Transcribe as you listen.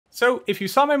So if you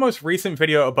saw my most recent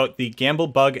video about the gamble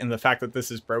bug and the fact that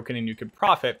this is broken and you could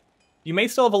profit, you may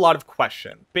still have a lot of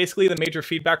questions. Basically, the major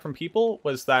feedback from people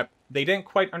was that they didn't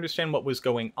quite understand what was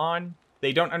going on.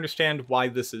 They don't understand why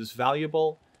this is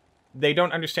valuable. They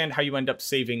don't understand how you end up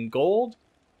saving gold.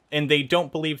 And they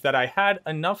don't believe that I had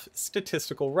enough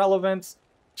statistical relevance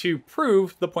to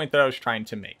prove the point that I was trying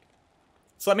to make.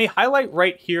 So let me highlight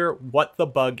right here what the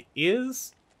bug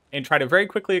is and try to very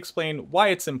quickly explain why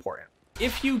it's important.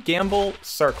 If you gamble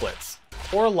Circlets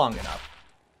for long enough,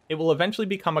 it will eventually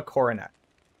become a Coronet.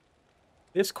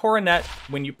 This Coronet,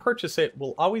 when you purchase it,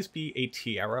 will always be a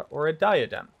Tiara or a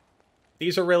Diadem.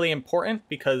 These are really important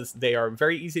because they are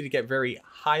very easy to get very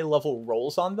high level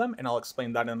rolls on them, and I'll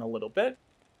explain that in a little bit,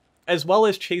 as well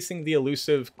as chasing the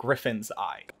elusive Griffin's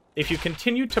Eye. If you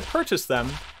continue to purchase them,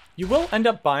 you will end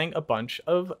up buying a bunch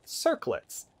of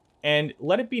Circlets. And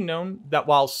let it be known that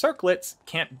while Circlets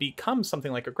can't become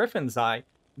something like a Griffin's Eye,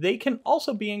 they can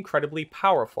also be incredibly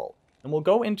powerful. And we'll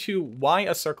go into why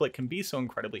a Circlet can be so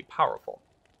incredibly powerful.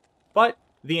 But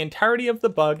the entirety of the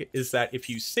bug is that if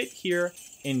you sit here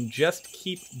and just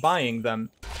keep buying them,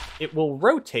 it will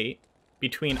rotate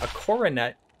between a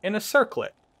Coronet and a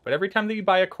Circlet. But every time that you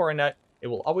buy a Coronet, it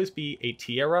will always be a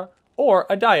Tiara or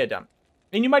a Diadem.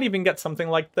 And you might even get something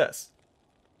like this.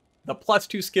 The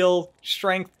 +2 skill,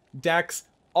 strength, dex,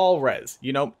 all res.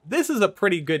 You know, this is a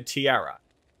pretty good Tiara.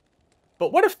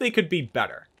 But what if they could be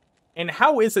better? And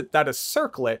how is it that a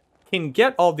Circlet can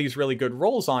get all these really good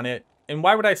rolls on it? And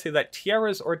why would I say that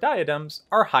Tiaras or Diadems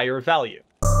are higher value?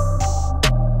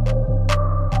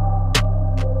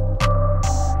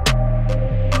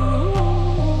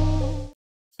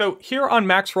 So here on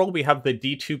Maxroll, we have the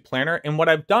D2 planner, and what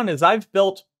I've done is I've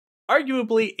built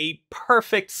arguably a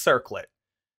perfect Circlet.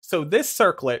 So this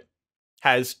Circlet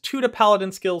has 2 to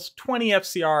paladin skills, 20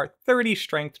 FCR, 30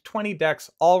 strength, 20 dex,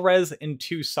 all res, and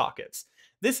 2 sockets.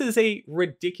 This is a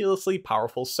ridiculously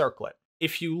powerful Circlet.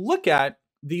 If you look at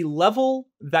the level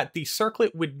that the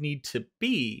Circlet would need to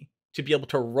be able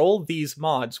to roll these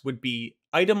mods would be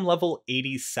item level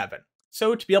 87.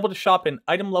 So to be able to shop an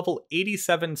item level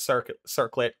 87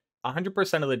 Circlet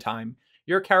 100% of the time,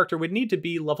 your character would need to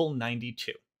be level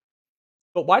 92.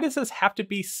 But why does this have to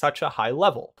be such a high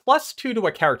level? +2 to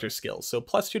a character skill, so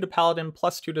 +2 to paladin,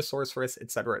 +2 to sorceress,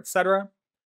 etc.,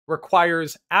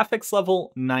 requires affix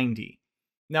level 90.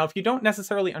 Now, if you don't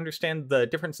necessarily understand the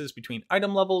differences between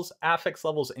item levels, affix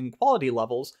levels, and quality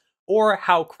levels, or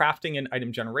how crafting and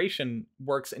item generation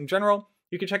works in general,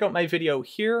 you can check out my video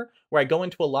here, where I go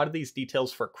into a lot of these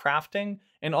details for crafting,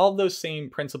 and all of those same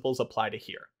principles apply to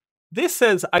here. This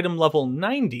says item level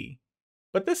 90,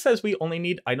 but this says we only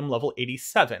need item level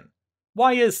 87.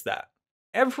 Why is that?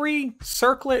 Every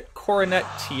Circlet, Coronet,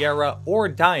 Tiara, or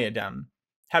Diadem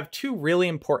have 2 really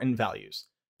important values: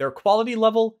 their quality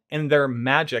level and their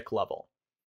magic level.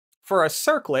 For a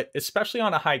Circlet, especially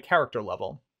on a high character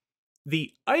level,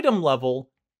 the item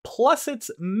level plus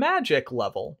its magic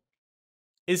level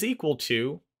is equal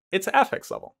to its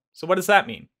affix level. So what does that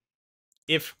mean?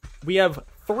 If we have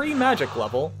 3 magic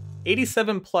level,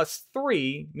 87 plus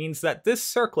 3 means that this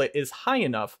Circlet is high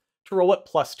enough to roll at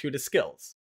 +2 to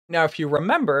skills. Now, if you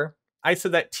remember, I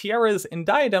said that Tiaras and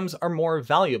Diadems are more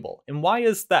valuable. And why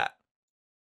is that?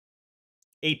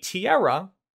 A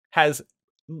Tiara has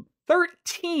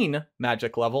 13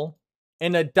 magic level,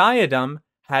 and a Diadem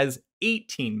has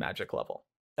 18 magic level.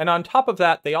 And on top of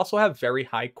that, they also have very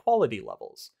high quality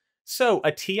levels. So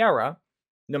a Tiara,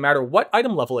 no matter what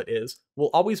item level it is,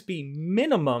 will always be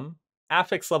minimum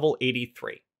affix level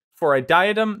 83. For a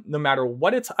Diadem, no matter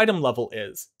what its item level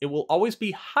is, it will always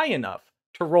be high enough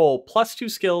to roll +2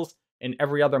 skills in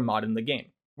every other mod in the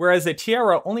game. Whereas a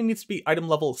Tiara only needs to be item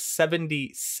level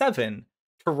 77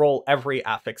 to roll every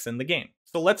affix in the game.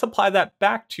 So let's apply that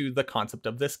back to the concept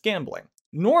of this gambling.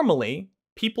 Normally,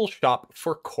 people shop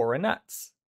for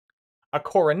Coronets. A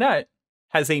Coronet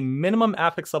has a minimum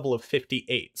affix level of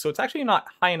 58, so it's actually not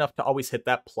high enough to always hit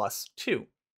that +2.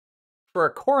 For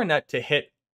a Coronet to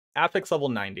hit affix level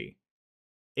 90,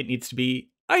 it needs to be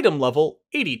item level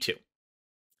 82.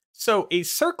 So a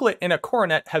Circlet and a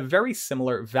Coronet have very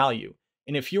similar value.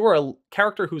 And if you are a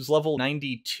character who's level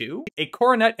 92, a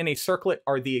Coronet and a Circlet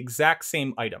are the exact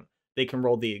same item. They can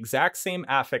roll the exact same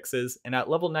affixes, and at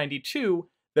level 92,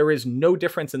 there is no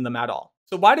difference in them at all.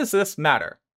 So why does this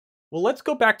matter? Well, let's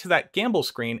go back to that gamble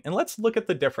screen and let's look at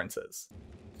the differences.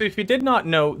 So if you did not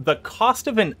know, the cost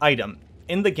of an item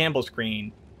in the gamble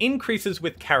screen increases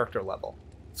with character level.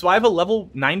 So I have a level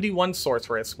 91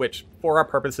 sorceress, which for our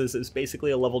purposes is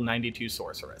basically a level 92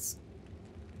 sorceress.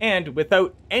 And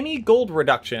without any gold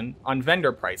reduction on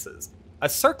vendor prices, a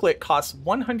Circlet costs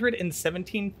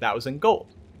 117,000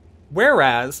 gold.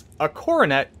 Whereas a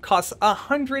coronet costs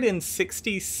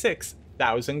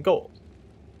 166,000 gold.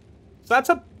 So that's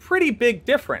a pretty big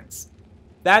difference.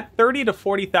 That 30 to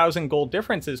 40,000 gold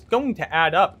difference is going to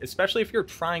add up, especially if you're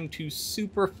trying to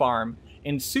super farm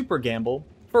and super gamble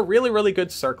for really, really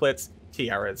good circlets,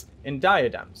 tiaras, and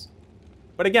diadems.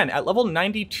 But again, at level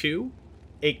 92,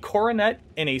 a coronet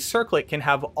and a circlet can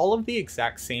have all of the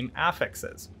exact same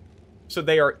affixes. So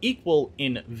they are equal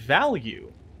in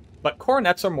value, but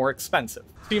coronets are more expensive.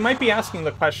 So you might be asking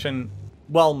the question,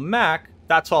 well, Mac,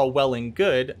 that's all well and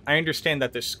good. I understand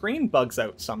that the screen bugs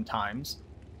out sometimes,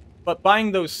 but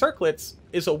buying those circlets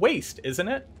is a waste, isn't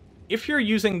it? If you're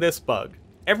using this bug,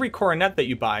 every coronet that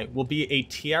you buy will be a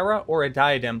tiara or a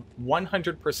diadem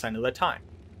 100% of the time.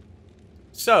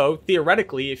 So,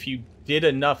 theoretically, if you did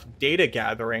enough data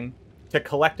gathering to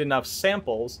collect enough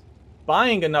samples,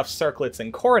 buying enough circlets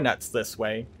and coronets this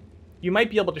way, you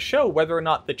might be able to show whether or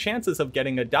not the chances of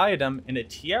getting a diadem and a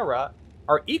tiara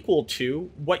are equal to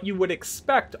what you would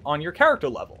expect on your character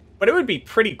level. But it would be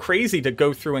pretty crazy to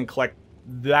go through and collect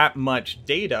that much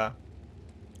data,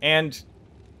 and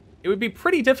it would be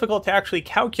pretty difficult to actually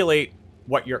calculate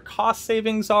what your cost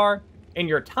savings are and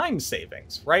your time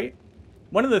savings, right?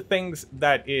 One of the things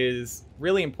that is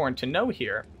really important to know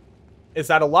here is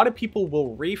that a lot of people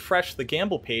will refresh the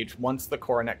gamble page once the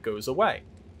coronet goes away.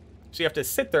 So you have to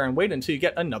sit there and wait until you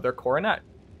get another coronet.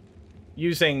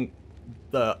 Using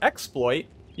the exploit,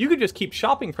 you could just keep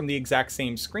shopping from the exact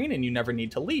same screen and you never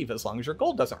need to leave as long as your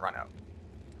gold doesn't run out.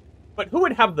 But who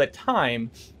would have the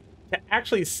time to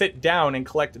actually sit down and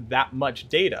collect that much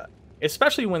data?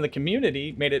 Especially when the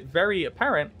community made it very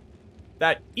apparent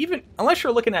that even unless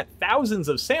you're looking at thousands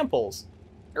of samples,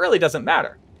 it really doesn't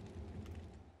matter.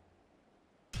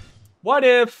 What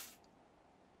if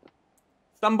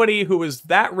somebody who was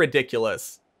that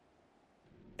ridiculous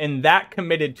and that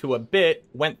committed to a bit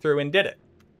went through and did it?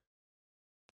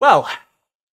 Well,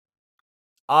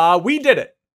 we did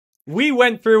it. We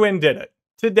went through and did it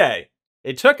today.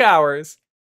 It took hours,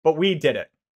 but we did it.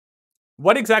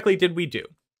 What exactly did we do?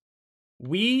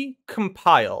 We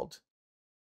compiled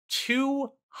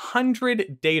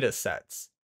 200 data sets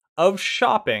of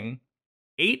shopping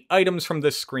 8 items from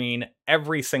the screen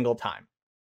every single time.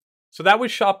 So that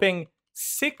was shopping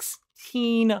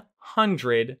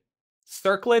 1,600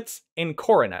 circlets and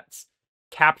coronets,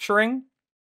 capturing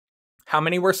how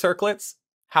many were circlets,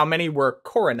 how many were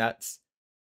coronets,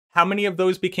 how many of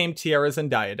those became tiaras and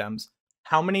diadems,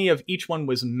 how many of each one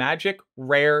was magic,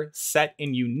 rare, set,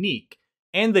 and unique,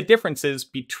 and the differences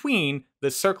between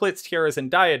the circlets, tiaras, and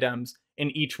diadems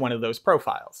in each one of those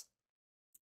profiles.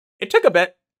 It took a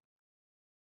bit.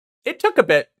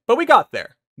 But we got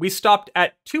there. We stopped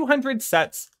at 200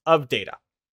 sets of data.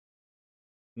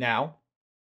 Now,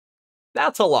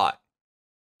 that's a lot.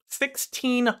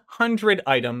 1,600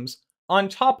 items on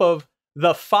top of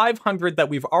the 500 that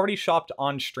we've already shopped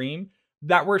on stream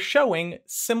that were showing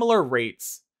similar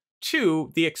rates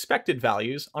to the expected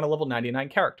values on a level 99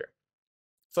 character.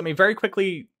 So let me very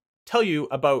quickly tell you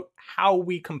about how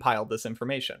we compiled this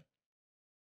information.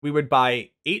 We would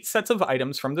buy 8 sets of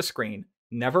items from the screen,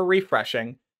 never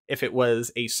refreshing. If it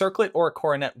was a circlet or a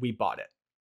coronet, we bought it.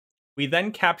 We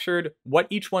then captured what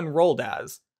each one rolled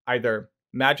as, either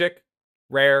magic,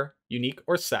 rare, unique,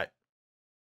 or set,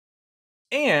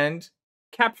 and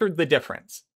captured the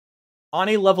difference on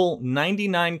a level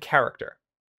 99 character.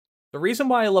 The reason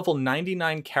why a level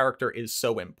 99 character is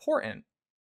so important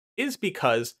is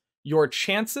because your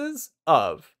chances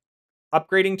of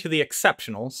upgrading to the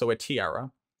exceptional, so a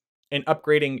tiara, and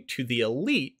upgrading to the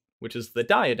elite, which is the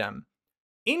diadem,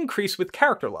 increase with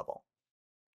character level.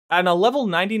 At a level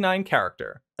 99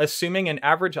 character, assuming an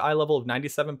average eye level of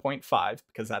 97.5,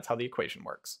 because that's how the equation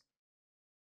works,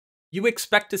 you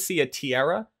expect to see a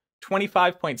tiara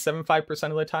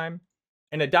 25.75% of the time,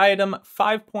 and a diadem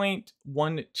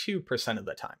 5.12% of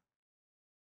the time,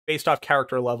 based off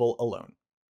character level alone.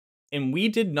 And we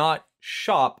did not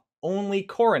shop only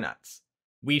coronets.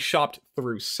 We shopped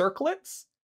through circlets,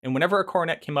 and whenever a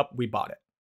coronet came up, we bought it.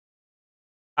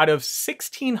 Out of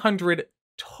 1,600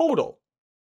 total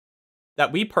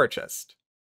that we purchased,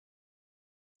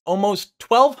 almost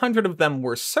 1,200 of them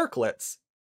were circlets,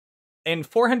 and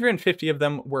 450 of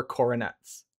them were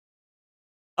coronets.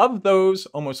 Of those,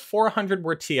 almost 400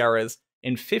 were tiaras,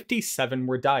 and 57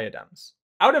 were diadems.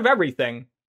 Out of everything,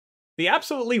 the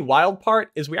absolutely wild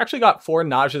part is we actually got 4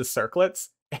 Naj's circlets,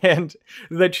 and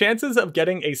the chances of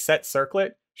getting a set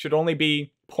circlet should only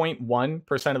be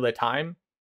 0.1% of the time,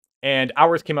 and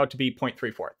ours came out to be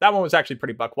 0.34. That one was actually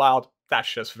pretty buck wild.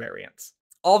 That's just variance.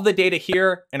 All of the data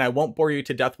here, and I won't bore you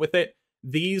to death with it,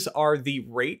 these are the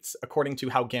rates according to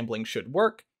how gambling should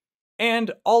work.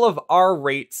 And all of our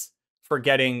rates for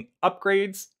getting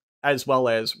upgrades, as well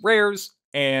as rares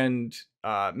and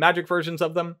magic versions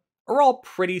of them, are all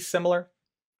pretty similar.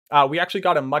 We actually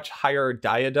got a much higher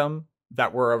diadem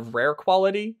that were of rare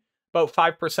quality, about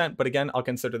 5%, but again, I'll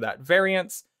consider that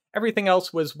variance. Everything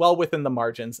else was well within the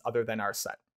margins other than our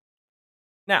set.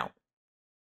 Now,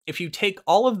 if you take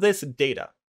all of this data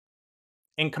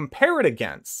and compare it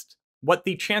against what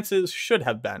the chances should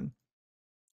have been,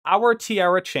 our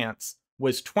tiara chance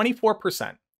was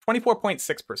 24%,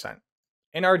 24.6%,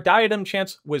 and our diadem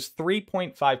chance was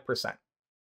 3.5%.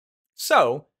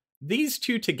 So, these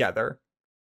two together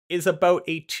is about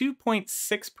a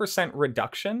 2.6%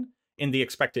 reduction in the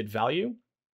expected value,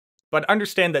 but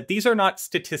understand that these are not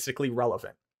statistically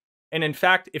relevant. And in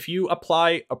fact, if you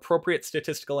apply appropriate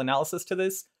statistical analysis to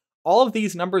this, all of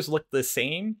these numbers look the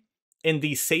same, and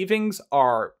the savings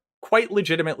are quite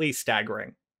legitimately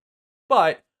staggering.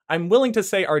 But I'm willing to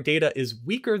say our data is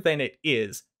weaker than it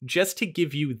is just to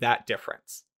give you that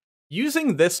difference.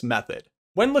 Using this method,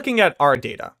 when looking at our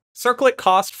data, Circlet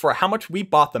cost for how much we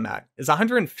bought them at is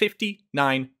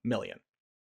 159 million.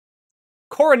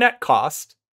 Coronet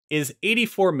cost is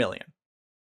 84 million.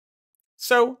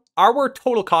 So our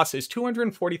total cost is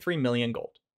 243 million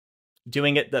gold.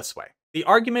 Doing it this way. The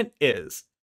argument is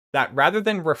that rather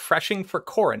than refreshing for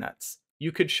Coronets,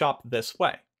 you could shop this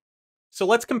way. So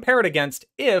let's compare it against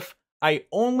if I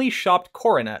only shopped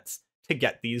Coronets to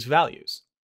get these values.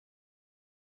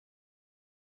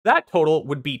 That total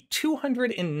would be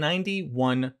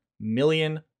 291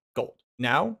 million gold.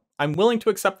 Now, I'm willing to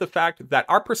accept the fact that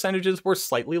our percentages were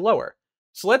slightly lower.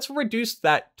 So let's reduce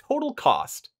that total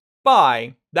cost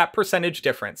by that percentage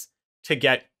difference to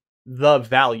get the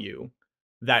value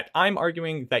that I'm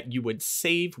arguing that you would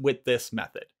save with this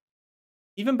method.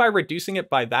 Even by reducing it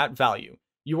by that value,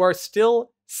 you are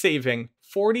still saving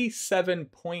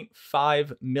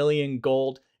 47.5 million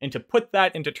gold. And to put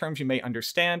that into terms you may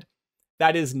understand,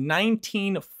 that is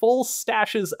 19 full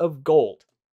stashes of gold.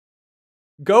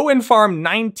 Go and farm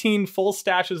 19 full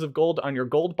stashes of gold on your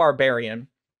gold barbarian,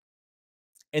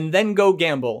 and then go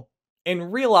gamble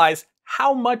and realize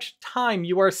how much time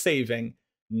you are saving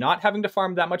not having to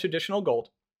farm that much additional gold,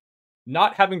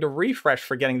 not having to refresh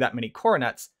for getting that many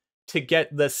coronets to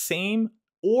get the same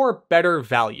or better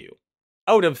value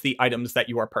out of the items that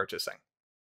you are purchasing.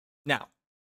 Now,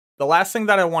 the last thing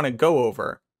that I want to go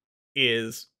over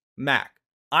is Mac.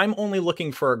 I'm only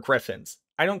looking for griffins.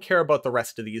 I don't care about the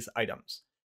rest of these items.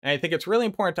 And I think it's really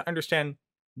important to understand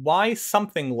why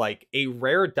something like a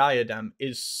rare diadem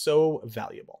is so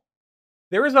valuable.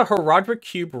 There is a Herodric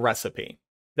Cube recipe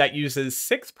that uses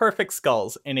 6 perfect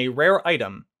skulls in a rare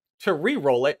item to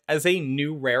reroll it as a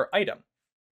new rare item.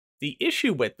 The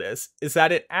issue with this is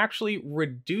that it actually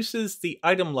reduces the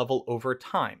item level over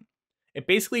time. It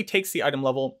basically takes the item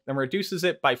level and reduces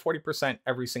it by 40%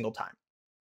 every single time.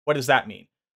 What does that mean?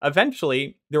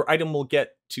 Eventually, their item will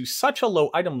get to such a low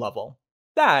item level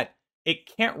that it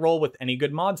can't roll with any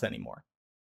good mods anymore.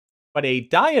 But a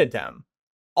diadem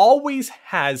always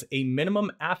has a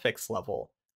minimum affix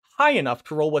level high enough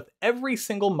to roll with every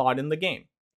single mod in the game.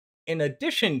 In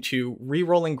addition to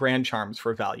rerolling grand charms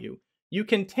for value, you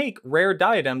can take rare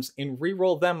diadems and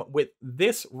reroll them with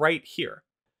this right here.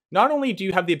 Not only do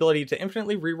you have the ability to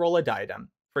infinitely reroll a diadem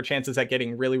for chances at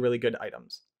getting really, really good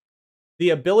items,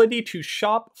 the ability to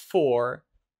shop for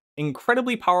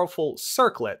incredibly powerful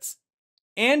circlets,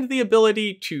 and the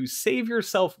ability to save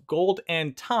yourself gold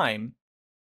and time,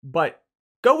 but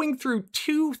going through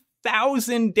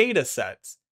 2,000 data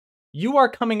sets, you are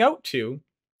coming out to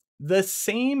the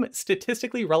same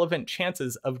statistically relevant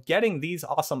chances of getting these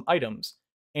awesome items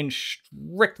and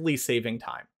strictly saving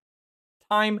time.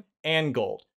 Time and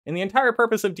gold. And the entire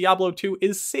purpose of Diablo 2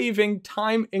 is saving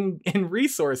time and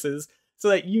resources so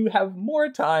that you have more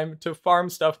time to farm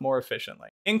stuff more efficiently.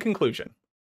 In conclusion,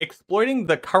 exploiting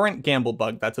the current gamble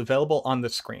bug that's available on the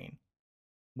screen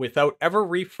without ever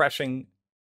refreshing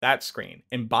that screen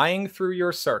and buying through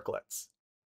your circlets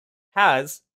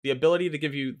has the ability to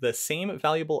give you the same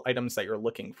valuable items that you're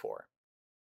looking for,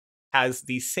 has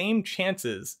the same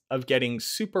chances of getting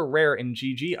super rare and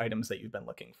GG items that you've been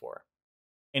looking for,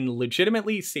 and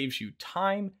legitimately saves you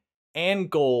time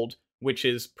and gold, which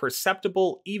is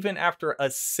perceptible even after a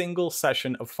single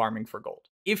session of farming for gold.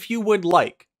 If you would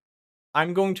like,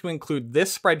 I'm going to include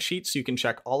this spreadsheet so you can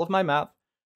check all of my math.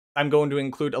 I'm going to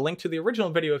include a link to the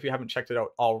original video if you haven't checked it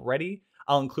out already.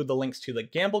 I'll include the links to the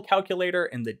gamble calculator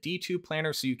and the D2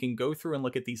 planner so you can go through and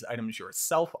look at these items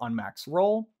yourself on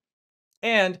Maxroll.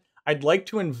 And I'd like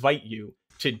to invite you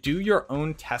to do your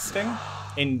own testing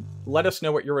and let us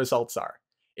know what your results are.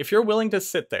 If you're willing to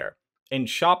sit there and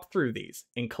shop through these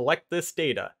and collect this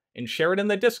data and share it in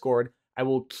the Discord, I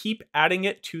will keep adding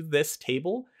it to this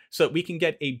table so that we can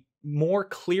get a more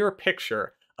clear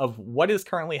picture of what is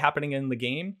currently happening in the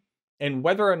game and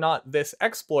whether or not this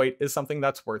exploit is something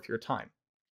that's worth your time.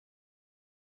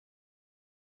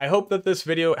 I hope that this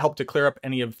video helped to clear up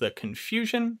any of the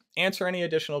confusion, answer any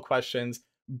additional questions,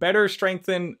 better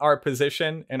strengthen our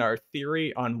position and our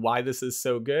theory on why this is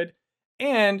so good,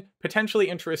 and potentially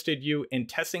interested you in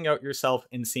testing out yourself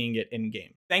and seeing it in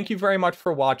game. Thank you very much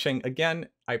for watching. Again,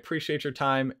 I appreciate your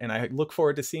time and I look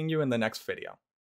forward to seeing you in the next video.